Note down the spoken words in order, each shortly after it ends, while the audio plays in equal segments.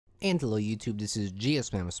And hello YouTube, this is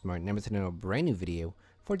GSmanimsmart and I'm with another brand new video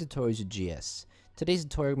for tutorials with GS. Today's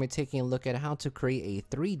tutorial we're taking a look at how to create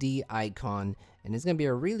a 3D icon, and it's going to be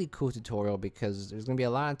a really cool tutorial because there's going to be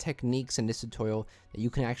a lot of techniques in this tutorial that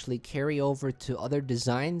you can actually carry over to other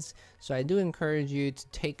designs. So I do encourage you to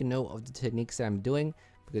take note of the techniques that I'm doing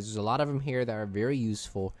because there's a lot of them here that are very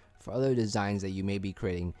useful for other designs that you may be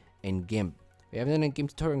creating in GIMP. We haven't done a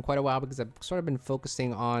GIMP tutorial in quite a while because I've sort of been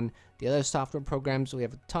focusing on the other software programs. We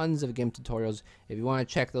have tons of GIMP tutorials. If you want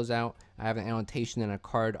to check those out, I have an annotation and a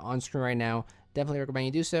card on screen right now. Definitely recommend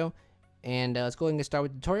you do so. And let's go ahead and get started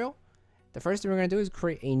with the tutorial. The first thing we're going to do is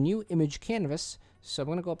create a new image canvas. So I'm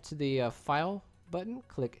going to go up to the File button,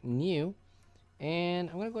 click New, and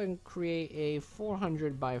I'm going to go ahead and create a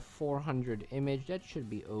 400 by 400 image. That should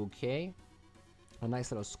be okay. A nice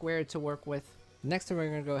little square to work with. Next thing we're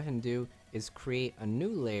going to go ahead and do is create a new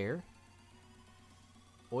layer.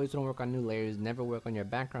 Always want to work on new layers, never work on your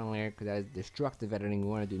background layer because that is destructive editing. We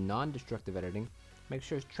want to do non-destructive editing. Make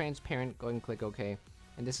sure it's transparent, go ahead and click OK.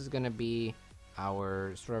 And this is going to be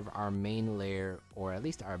our sort of our main layer, or at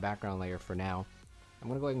least our background layer for now. I'm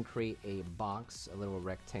going to go ahead and create a box, a little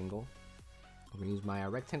rectangle. I'm going to use my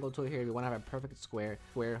rectangle tool here. If you want to have a perfect square,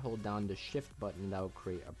 hold down the shift button, that will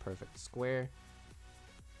create a perfect square.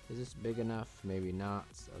 Is this big enough? Maybe not.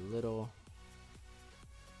 It's a little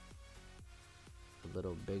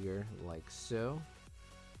bigger, like so.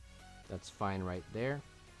 That's fine right there.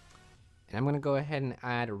 And I'm going to go ahead and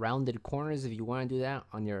add rounded corners. If you want to do that,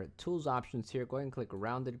 on your tools options here, go ahead and click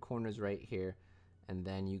rounded corners right here, and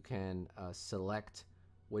then you can select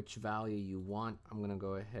which value you want. I'm going to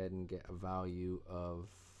go ahead and get a value of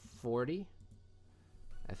 40.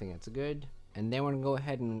 I think that's good. And then we're going to go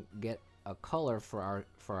ahead and get a color for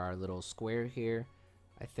our little square here.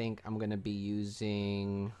 I think I'm gonna be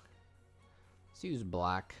using, let's use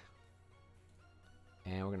black,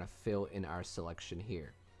 and we're gonna fill in our selection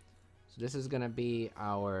here. So this is gonna be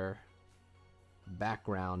our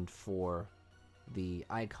background for the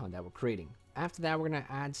icon that we're creating. After that, we're gonna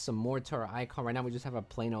add some more to our icon. Right now we just have a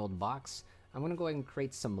plain old box. I'm gonna go ahead and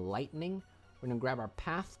create some lightning. We're gonna grab our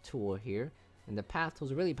path tool here, and the path tool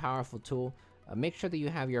is a really powerful tool. Make sure that you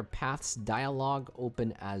have your paths dialog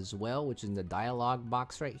open as well, which is in the dialog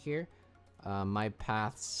box right here. My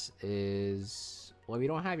paths is, well, if you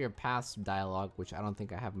don't have your paths dialog, which I don't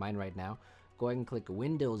think I have mine right now, go ahead and click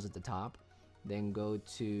Windows at the top, then go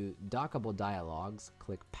to Dockable Dialogs,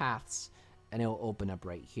 click Paths, and it will open up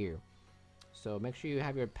right here. So make sure you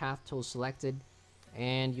have your path tool selected,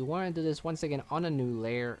 and you want to do this once again on a new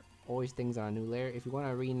layer. Always things on a new layer. If you want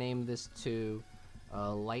to rename this to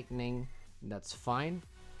lightning, that's fine.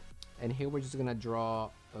 And here we're just gonna draw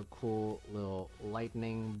a cool little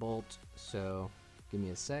lightning bolt. So give me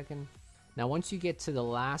a second. Now once you get to the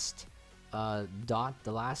last dot,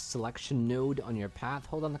 the last selection node on your path,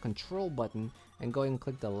 hold on the control button and go ahead and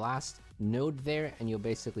click the last node there, and you'll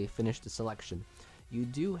basically finish the selection. You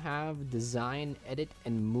do have design, edit,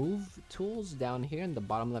 and move tools down here in the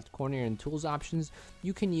bottom left corner in tools options.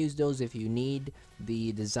 You can use those if you need.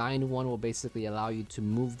 The design one will basically allow you to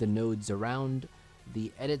move the nodes around. The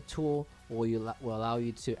edit tool will allow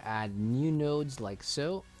you to add new nodes like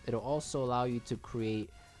so. It'll also allow you to create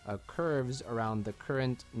curves around the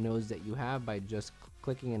current nodes that you have by just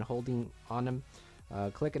clicking and holding on them.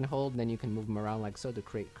 Click and hold, and then you can move them around like so to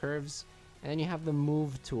create curves. And then you have the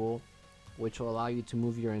move tool, which will allow you to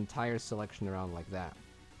move your entire selection around like that.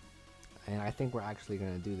 And I think we're actually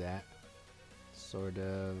going to do that sort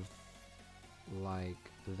of like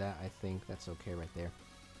that. I think that's okay right there.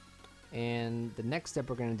 And the next step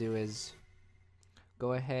we're going to do is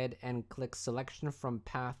go ahead and click selection from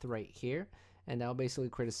path right here, and that'll basically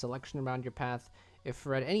create a selection around your path. If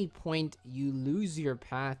for at any point you lose your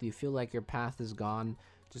path, you feel like your path is gone,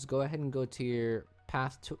 just go ahead and go to your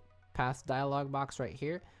path dialog box right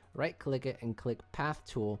here, right click it and click path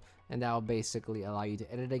tool, and that will basically allow you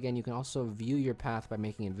to edit again. You can also view your path by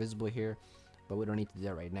making it visible here, but we don't need to do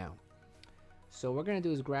that right now. So what we're going to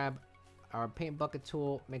do is grab our paint bucket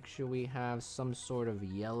tool, make sure we have some sort of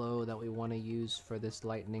yellow that we want to use for this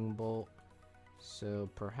lightning bolt. So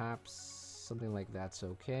perhaps something like that's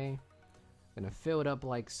okay. I'm gonna fill it up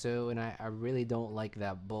like so, and I really don't like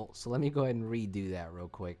that bolt, so let me go ahead and redo that real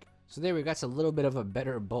quick. So there we go. That's a little bit of a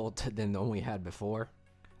better bolt than the one we had before.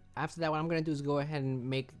 After that, what I'm going to do is go ahead and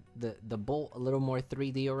make the bolt a little more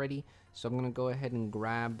 3D already. So I'm going to go ahead and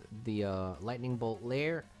grab the lightning bolt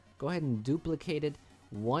layer, go ahead and duplicate it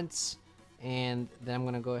once, and then I'm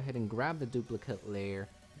going to go ahead and grab the duplicate layer,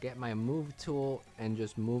 get my move tool, and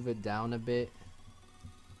just move it down a bit,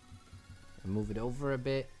 and move it over a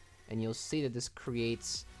bit, and you'll see that this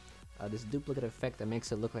creates this duplicate effect that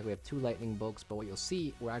makes it look like we have two lightning bolts, but what you'll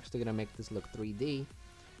see, we're actually going to make this look 3D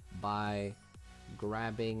by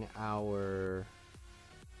grabbing our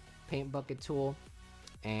paint bucket tool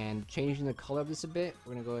and changing the color of this a bit.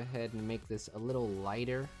 We're going to go ahead and make this a little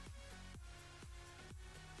lighter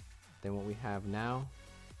than what we have now,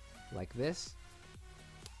 like this,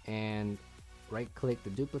 and right click the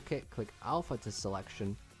duplicate, click alpha to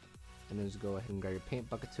selection, and then just go ahead and grab your paint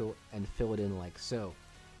bucket tool and fill it in like so.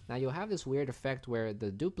 Now you'll have this weird effect where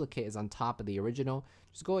the duplicate is on top of the original.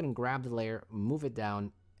 Just go ahead and grab the layer, move it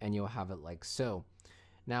down, and you'll have it like so.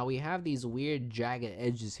 Now we have these weird jagged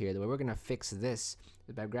edges here. The way we're gonna fix this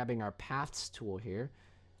is by grabbing our paths tool here,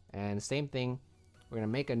 and same thing, we're gonna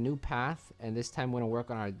make a new path, and this time we're gonna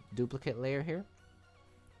work on our duplicate layer here,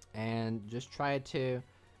 and just try to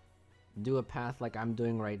do a path like I'm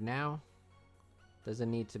doing right now.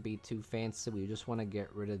 Doesn't need to be too fancy. We just want to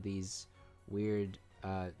get rid of these weird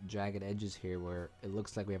jagged edges here where it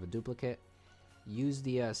looks like we have a duplicate. Use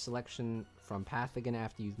the selection from path again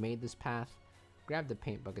after you've made this path. Grab the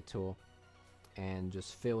paint bucket tool and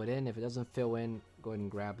just fill it in. If it doesn't fill in, go ahead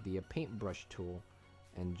and grab the paintbrush tool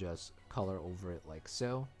and just color over it like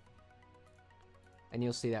so. And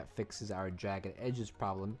you'll see that fixes our jagged edges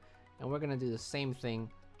problem. And we're going to do the same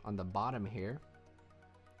thing on the bottom here.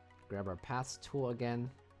 Grab our paths tool again,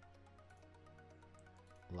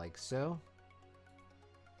 like so.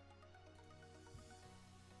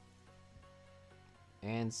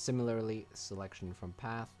 And similarly, selection from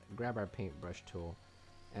path, grab our paintbrush tool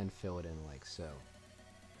and fill it in like so.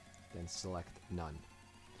 Then select none.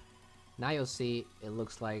 Now you'll see it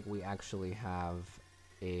looks like we actually have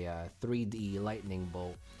a 3D lightning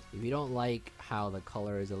bolt. If you don't like how the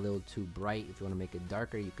color is a little too bright, if you want to make it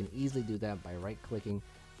darker, you can easily do that by right clicking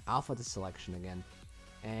alpha to selection again,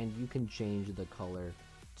 and you can change the color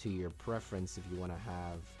to your preference if you want to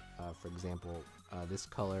have, for example, this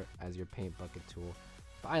color as your paint bucket tool.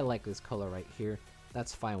 But I like this color right here.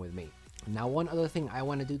 That's fine with me. Now one other thing I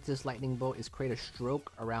want to do to this lightning bolt is create a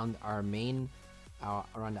stroke around our main,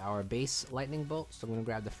 around our base lightning bolt. So I'm going to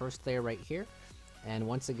grab the first layer right here, and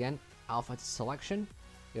once again alpha to selection.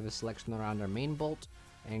 We have a selection around our main bolt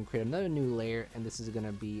and create another new layer, and this is going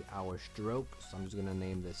to be our stroke. So I'm just going to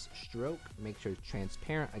name this stroke. Make sure it's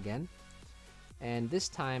transparent again, and this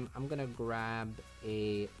time I'm going to grab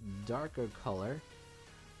a darker color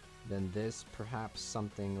than this, perhaps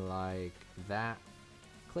something like that.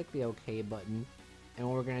 Click the OK button, and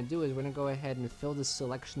what we're going to do is we're going to go ahead and fill this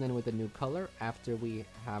selection in with a new color after we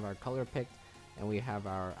have our color picked and we have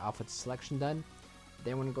our alpha to selection done.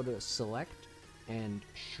 Then we're going to go to select and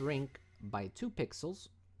shrink by 2 pixels,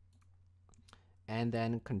 and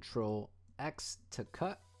then Control X to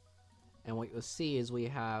cut, and what you'll see is we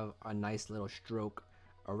have a nice little stroke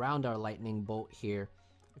around our lightning bolt here.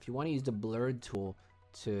 If you want to use the blurred tool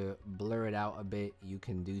to blur it out a bit, you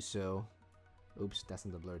can do so. Oops, that's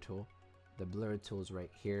not the blur tool. The blur tool is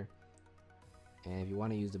right here, and if you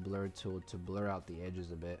want to use the blur tool to blur out the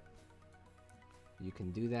edges a bit, you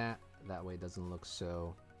can do that. That way it doesn't look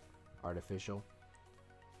so artificial.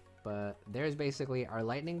 But there's basically our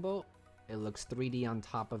lightning bolt. It looks 3D on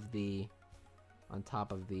top of the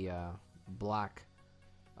black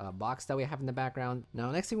box that we have in the background.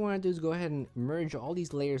 Now next thing we want to do is go ahead and merge all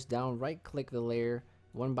these layers down. Right click the layer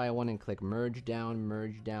one by one and click merge down,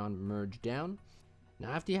 merge down, merge down.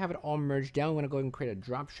 Now after you have it all merged down, we're going to go ahead and create a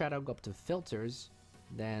drop shadow. Go up to filters,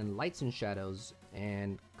 then lights and shadows,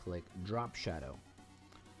 and click drop shadow.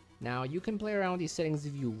 Now you can play around with these settings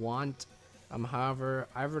if you want. However,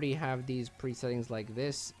 I already have these pre-settings like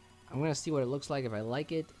this. I'm going to see what it looks like. If I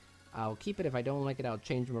like it, I'll keep it. If I don't like it, I'll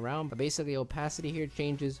change them around. But basically, opacity here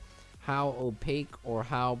changes how opaque or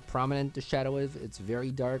how prominent the shadow is. It's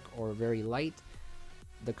very dark or very light.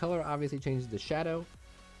 The color obviously changes the shadow.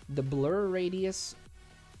 The blur radius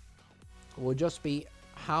will just be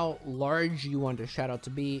how large you want the shadow to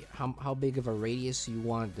be, how big of a radius you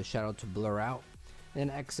want the shadow to blur out. And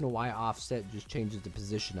then X and Y offset just changes the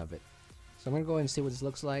position of it. So I'm going to go ahead and see what this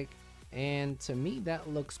looks like. And to me, that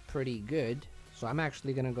looks pretty good. So I'm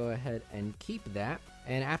actually going to go ahead and keep that.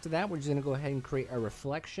 And after that, we're just going to go ahead and create a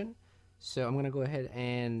reflection. So I'm going to go ahead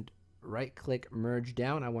and right click merge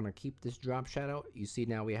down. I want to keep this drop shadow. You see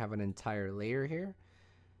now we have an entire layer here.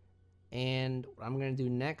 And what I'm going to do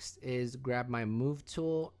next is grab my move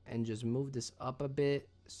tool and just move this up a bit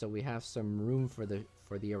so we have some room for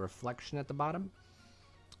the reflection at the bottom.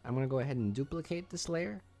 I'm going to go ahead and duplicate this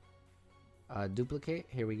layer. Duplicate,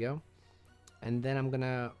 here we go. And then I'm going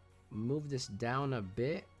to move this down a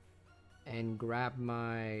bit and grab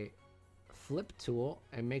my flip tool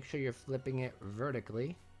and make sure you're flipping it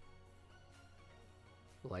vertically.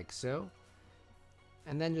 like so.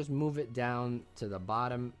 And then just move it down to the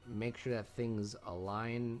bottom. Make sure that things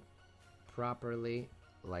align properly,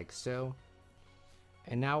 like so.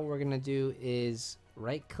 And now what we're gonna do is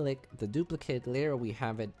right click the duplicate layer. We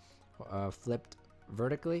have it flipped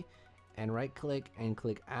vertically, and right click and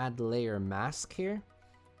click add layer mask here,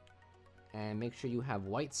 and make sure you have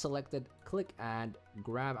white selected. Click add,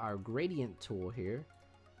 grab our gradient tool here,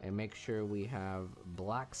 and make sure we have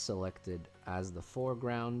black selected as the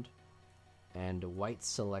foreground and white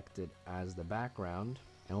selected as the background.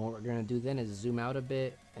 And what we're gonna do then is zoom out a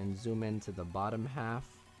bit and zoom into the bottom half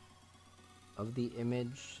of the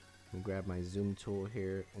image. Grab my zoom tool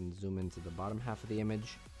here and zoom into the bottom half of the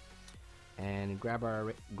image, and grab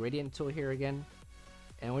our gradient tool here again,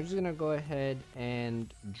 and we're just gonna go ahead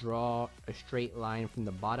and draw a straight line from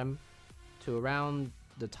the bottom to around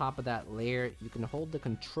the top of that layer. You can hold the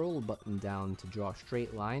control button down to draw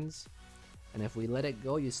straight lines, and if we let it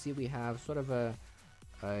go, you see we have sort of a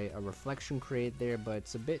reflection created there, but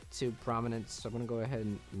it's a bit too prominent, so I'm gonna go ahead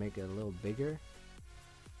and make it a little bigger.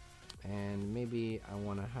 And maybe I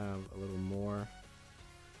want to have a little more,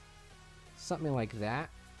 something like that.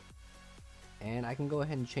 And I can go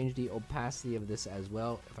ahead and change the opacity of this as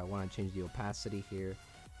well. If I want to change the opacity here,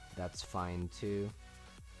 that's fine too,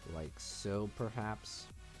 like so perhaps,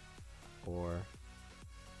 or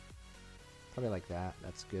probably like that.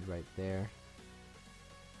 That's good right there,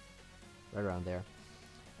 right around there.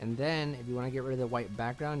 And then if you want to get rid of the white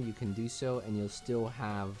background, you can do so, and you'll still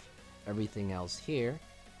have everything else here,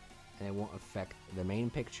 and it won't affect the main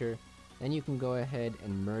picture. Then you can go ahead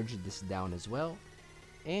and merge this down as well,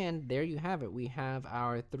 and there you have it. We have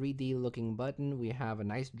our 3D looking button. We have a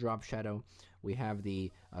nice drop shadow. We have the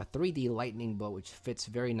 3D lightning bolt, which fits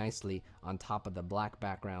very nicely on top of the black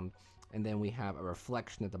background, and then we have a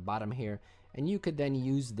reflection at the bottom here, and you could then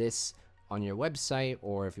use this on your website,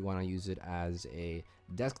 or if you want to use it as a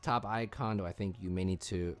desktop icon, though I think you may need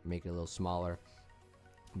to make it a little smaller.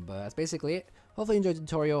 But that's basically it. Hopefully you enjoyed the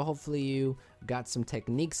tutorial. Hopefully you got some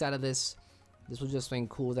techniques out of this. This was just something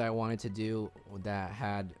cool that I wanted to do that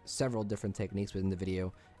had several different techniques within the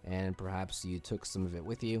video, and perhaps you took some of it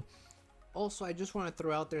with you. Also, I just want to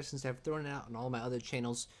throw out there, since I've thrown it out on all my other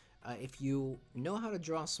channels, if you know how to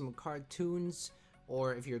draw some cartoons,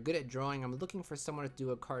 or if you're good at drawing, I'm looking for someone to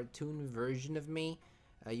do a cartoon version of me.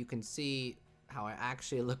 You can see how I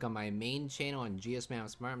actually look on my main channel on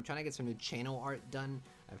GSmanimsmart. I'm trying to get some new channel art done.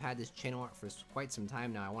 I've had this channel art for quite some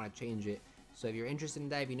time now. I want to change it. So if you're interested in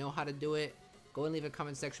that, if you know how to do it, go and leave a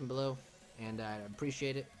comment section below, and I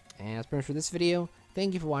appreciate it. And that's pretty much for this video.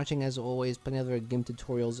 Thank you for watching. As always, plenty of other GIMP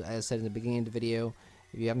tutorials, as I said in the beginning of the video.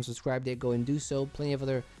 If you haven't subscribed yet, go and do so. Plenty of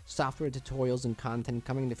other software tutorials and content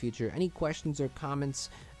coming in the future. Any questions or comments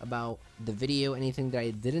about the video, anything that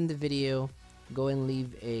I did in the video, go and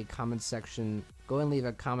leave a comment section. Go and leave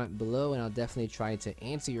a comment below, and I'll definitely try to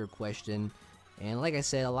answer your question. And like I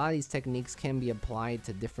said, a lot of these techniques can be applied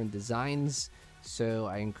to different designs, so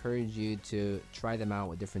I encourage you to try them out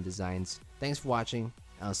with different designs. Thanks for watching.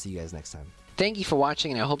 I'll see you guys next time. Thank you for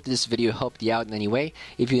watching, and I hope this video helped you out in any way.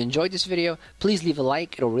 If you enjoyed this video, please leave a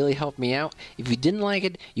like. It'll really help me out. If you didn't like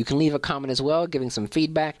it, you can leave a comment as well, giving some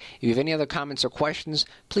feedback. If you have any other comments or questions,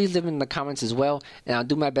 please leave them in the comments as well, and I'll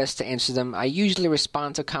do my best to answer them. I usually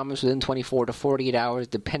respond to comments within 24 to 48 hours,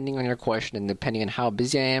 depending on your question and depending on how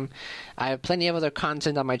busy I am. I have plenty of other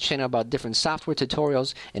content on my channel about different software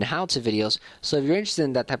tutorials and how-to videos, so if you're interested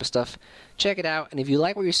in that type of stuff, check it out. And if you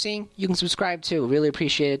like what you're seeing, you can subscribe too. Really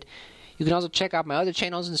appreciate it. You can also check out my other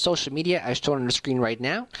channels and social media as shown on the screen right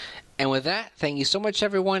now. And with that, thank you so much,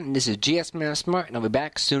 everyone. And this is GSmanimsmart, and I'll be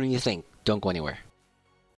back sooner than you think. Don't go anywhere.